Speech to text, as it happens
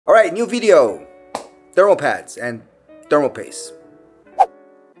All right, new video, thermal pads and thermal paste.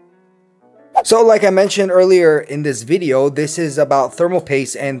 So like I mentioned earlier in this video, this is about thermal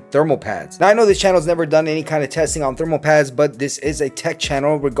paste and thermal pads. Now I know this channel's never done any kind of testing on thermal pads, but this is a tech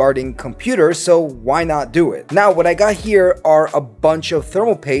channel regarding computers, so why not do it? Now what I got here are a bunch of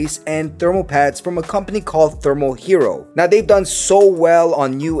thermal paste and thermal pads from a company called Thermal Hero. Now they've done so well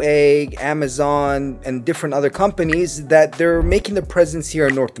on Newegg, Amazon, and different other companies that they're making their presence here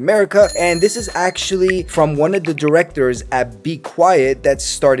in North America, and this is actually from one of the directors at Be Quiet that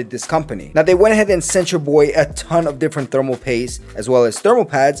started this company. Now they went ahead and sent your boy a ton of different thermal paste as well as thermal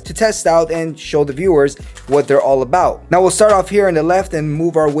pads to test out and show the viewers what they're all about. Now we'll start off here on the left and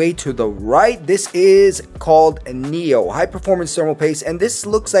move our way to the right. This is called Neo high performance thermal paste, and this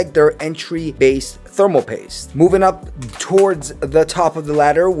looks like their entry based thermal paste. Moving up towards the top of the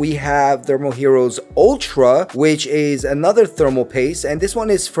ladder, we have Thermal Hero's Ultra, which is another thermal paste, and this one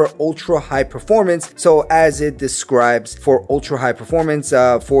is for ultra high performance. So as it describes, for ultra high performance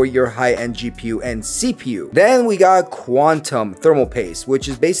for your high-end GPU and CPU. Then we got Quantum thermal paste, which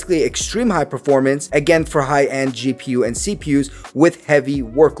is basically extreme high performance, again for high-end GPU and CPUs with heavy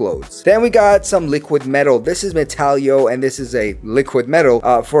workloads. Then we got some liquid metal. This is Metallio, and this is a liquid metal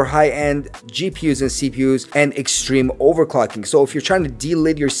for high-end GPUs and CPUs and extreme overclocking. So if you're trying to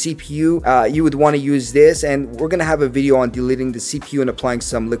delid your CPU, you would want to use this, and we're going to have a video on delidding the CPU and applying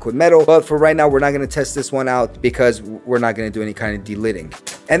some liquid metal, but for right now we're not going to test this one out because we're not going to do any kind of delidding.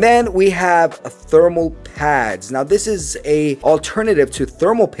 And then we have thermal pads. Now this is a alternative to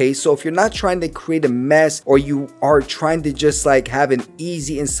thermal paste, so if you're not trying to create a mess, or you are trying to just like have an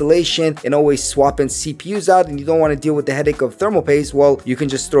easy installation and always swapping CPUs out, and you don't want to deal with the headache of thermal paste, well, you can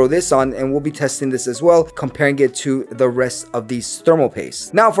just throw this on, and we'll be testing this as well, comparing it to the rest of these thermal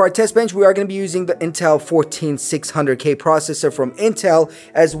pastes. Now for our test bench, we are going to be using the Intel 14600K processor from Intel,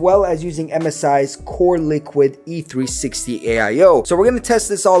 as well as using MSI's Core Liquid E360 AIO. So we're going to test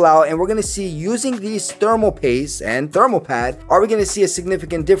this all out, and we're going to see, using these thermal paste and thermal pad, are we going to see a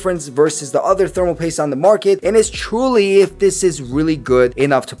significant difference versus the other thermal paste on the market, and it's truly if this is really good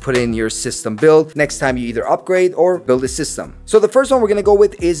enough to put in your system build next time you either upgrade or build a system. So the first one we're going to go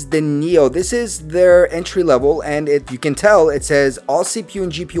with is the Neo. This is their entry level, and you can tell it says all CPU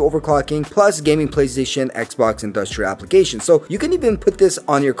and GPU overclocking plus gaming, PlayStation, Xbox, industrial applications. So you can even put this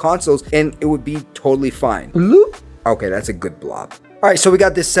on your consoles and it would be totally fine. Okay, that's a good blob. All right, so we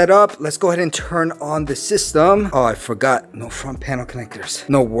got this set up. Let's go ahead and turn on the system. Oh, I forgot, no front panel connectors.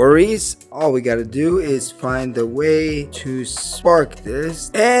 No worries. All we gotta do is find the way to spark this.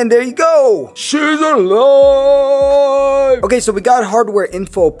 And there you go. She's alive. Okay, so we got hardware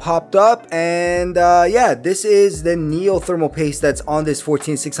info popped up, and yeah, this is the Neo thermal paste that's on this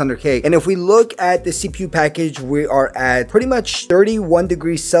 14600K. And if we look at the CPU package, we are at pretty much 31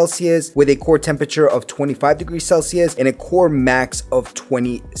 degrees Celsius with a core temperature of 25 degrees Celsius and a core max of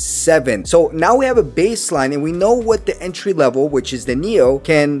 27. So now we have a baseline, and we know what the entry level, which is the Neo,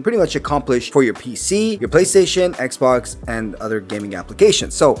 can pretty much accomplish for your PC, your PlayStation, Xbox, and other gaming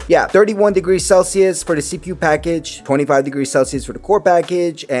applications. So yeah, 31 degrees Celsius for the CPU package, 25 degrees Celsius for the core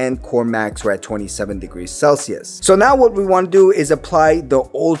package, and core max we're at 27 degrees Celsius. So now what we want to do is apply the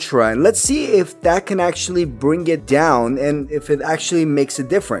Ultra, and let's see if that can actually bring it down and if it actually makes a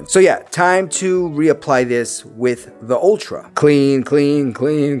difference. So yeah, time to reapply this with the Ultra. Clean. And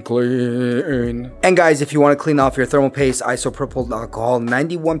guys, if you want to clean off your thermal paste, isopropyl alcohol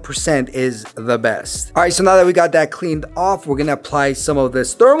 91% is the best. All right, so now that we got that cleaned off, we're gonna apply some of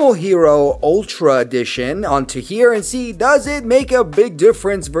this Thermal Hero Ultra Edition onto here and see, does it make a big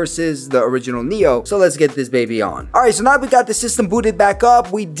difference versus the original Neo? So let's get this baby on. All right, so now we got the system booted back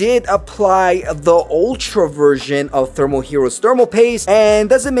up. We did apply the Ultra version of Thermal Hero's thermal paste, and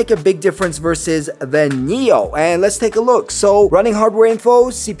does it make a big difference versus the Neo? And let's take a look. So running hardware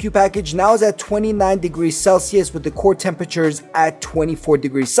info, CPU package now is at 29 degrees Celsius with the core temperatures at 24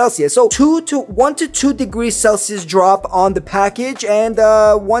 degrees Celsius. So 1 to 2 degrees Celsius drop on the package, and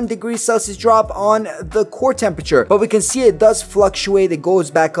 1 degree Celsius drop on the core temperature. But we can see it does fluctuate. It goes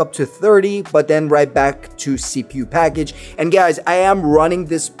back up to 30, but then right back to CPU package. And guys, I am running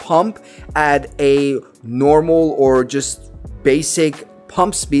this pump at a normal or just basic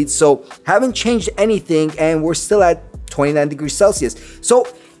pump speed, so haven't changed anything, and we're still at 29 degrees Celsius. So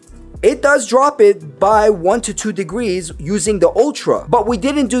it does drop it by 1 to 2 degrees using the Ultra. But we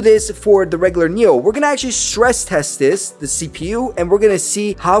didn't do this for the regular Neo. We're gonna actually stress test this, the CPU, and we're gonna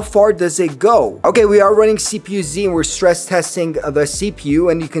see how far does it go. Okay, we are running CPU Z and we're stress testing the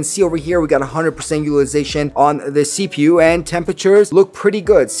CPU, and you can see over here we got 100% utilization on the CPU, and temperatures look pretty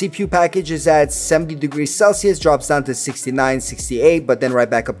good. CPU package is at 70 degrees Celsius, drops down to 69, 68, but then right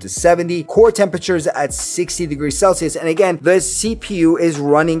back up to 70. Core temperatures at 60 degrees Celsius, and again, the CPU is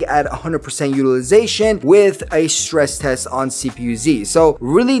running at 100% utilization with a stress test on CPU Z. So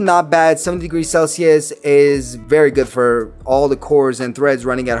really not bad. 70 degrees Celsius is very good for all the cores and threads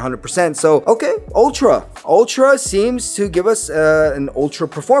running at 100%. So okay, Ultra seems to give us an Ultra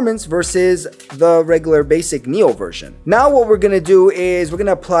performance versus the regular basic Neo version. Now what we're gonna do is we're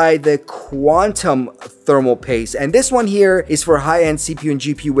gonna apply the Quantum thermal paste, and this one here is for high-end CPU and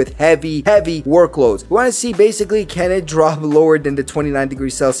GPU with heavy workloads. We want to see basically, can it drop lower than the 29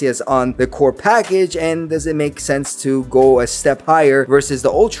 degrees Celsius on the core package, and does it make sense to go a step higher versus the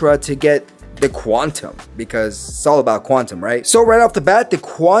Ultra to get the Quantum, because it's all about Quantum, right? So right off the bat, the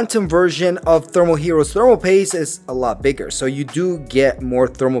Quantum version of Thermal Heroes thermal paste is a lot bigger, so you do get more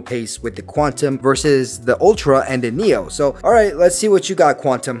thermal paste with the Quantum versus the Ultra and the Neo. So all right, let's see what you got,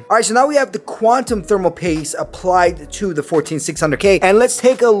 Quantum. All right, so now we have the Quantum thermal paste applied to the 14600K, and let's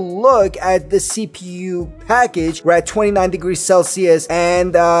take a look at the CPU package. We're at 29 degrees Celsius,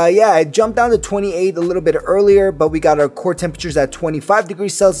 and yeah, it jumped down to 28 a little bit earlier, but we got our core temperatures at 25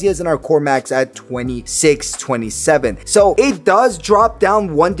 degrees Celsius and our core max at 26, 27. So it does drop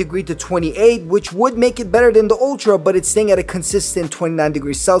down 1 degree to 28, which would make it better than the Ultra, but it's staying at a consistent 29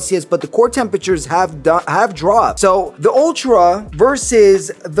 degrees Celsius, but the core temperatures have dropped. So the Ultra versus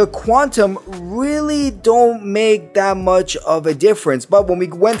the Quantum really don't make that much of a difference. But when we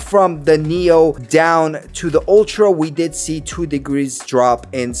went from the Neo down to the Ultra, we did see 2 degrees drop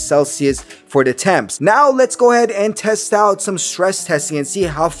in Celsius for the temps. Now let's go ahead and test out some stress testing and see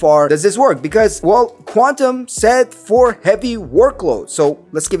how far does this work, because, well, Quantum said for heavy workload. So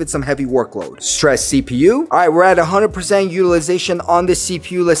let's give it some heavy workload. Stress CPU. All right, we're at 100% utilization on the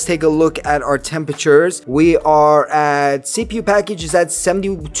CPU. Let's take a look at our temperatures. We are at, CPU package is at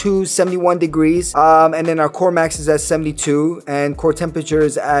 72, 71 degrees. And then our core max is at 72 and core temperature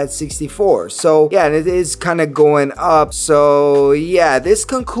is at 64. So yeah, and it is kind of going up. So yeah, this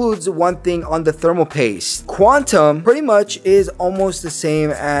concludes one thing on the thermal paste. Quantum pretty much is almost the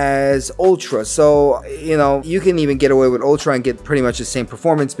same as Ultra, so you know, you can even get away with Ultra and get pretty much the same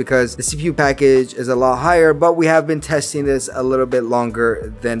performance because the CPU package is a lot higher, but we have been testing this a little bit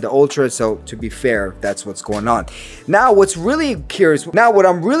longer than the Ultra, so to be fair, that's what's going on. Now what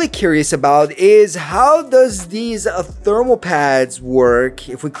I'm really curious about is how does these thermal pads work.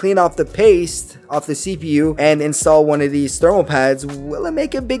 If we clean off the paste off the CPU and install one of these thermal pads, will it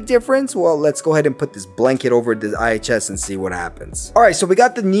make a big difference? Well, let's go ahead and put this blanket over the IHS and see what happens. All right, so we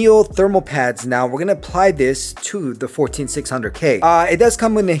got the Neo thermal pads. Now we're gonna apply this to the 14600K. It does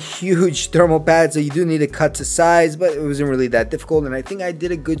come in a huge thermal pad, so you do need to cut to size, but it wasn't really that difficult, and I think I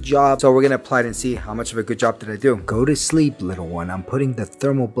did a good job. So we're gonna apply it and see how much of a good job did I do. Go to sleep, little one. I'm putting the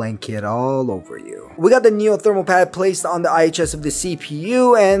thermal blanket all over you. We got the Neo thermal pad placed on the IHS of the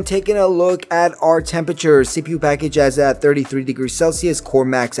CPU and taking a look at our temperatures. CPU package is at 33 degrees Celsius, core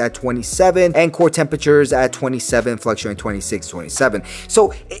max at 27, and core temperatures at 27, fluctuating 26, 27.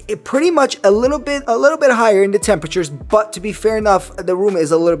 So it pretty much a little bit higher in the temperatures, but to be fair enough, the room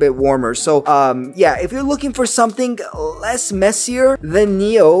is a little bit warmer. So yeah, if you're looking for something less messier, the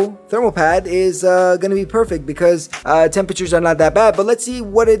Neo thermal pad is gonna be perfect because temperatures are not that bad. But let's see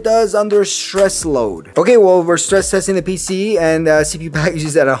what it does under stress load. Okay, well, we're stress testing the PC, and CPU package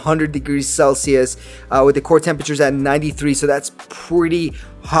is at 100 degrees Celsius with the core temperatures at 93, so that's pretty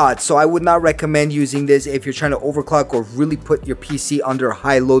hot. So I would not recommend using this if you're trying to overclock or really put your PC under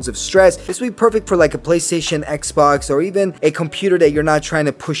high loads of stress. This would be perfect for like a PlayStation, Xbox, or even a computer that you're not trying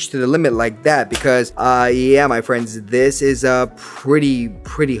to push to the limit like that, because yeah, my friends, this is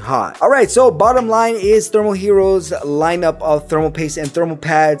pretty hot. All right, so bottom line is Thermal Heroes lineup of thermal paste and thermal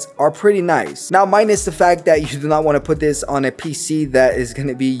pads are pretty nice. Now, minus the fact that you do not want to put this on a PC that is going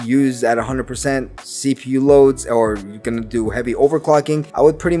to be used at 100% CPU loads, or you're going to do heavy overclocking. I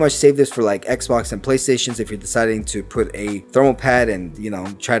would pretty much save this for like Xbox and PlayStations if you're deciding to put a thermal pad and, you know,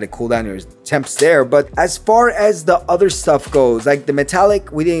 try to cool down your temps there. But as far as the other stuff goes, like the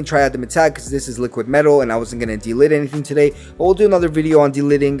metallic, we didn't try out the metallic because this is liquid metal and I wasn't going to delit anything today, but we'll do another video on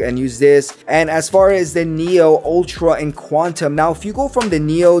deliting and use this. And as far as the Neo, Ultra, and Quantum, now if you go from the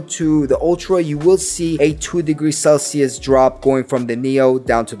Neo to the Ultra, you will see a 2 degrees Celsius drop going from the Neo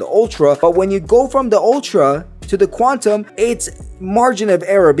down to the Ultra. But when you go from the Ultra to the quantum, it's margin of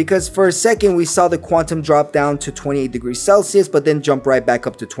error, because for a second we saw the quantum drop down to 28 degrees Celsius, but then jump right back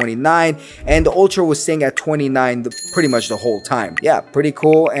up to 29, and the ultra was staying at 29 pretty much the whole time. Yeah, pretty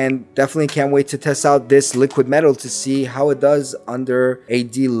cool, and definitely can't wait to test out this liquid metal to see how it does under a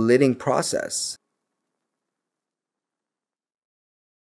delidding process.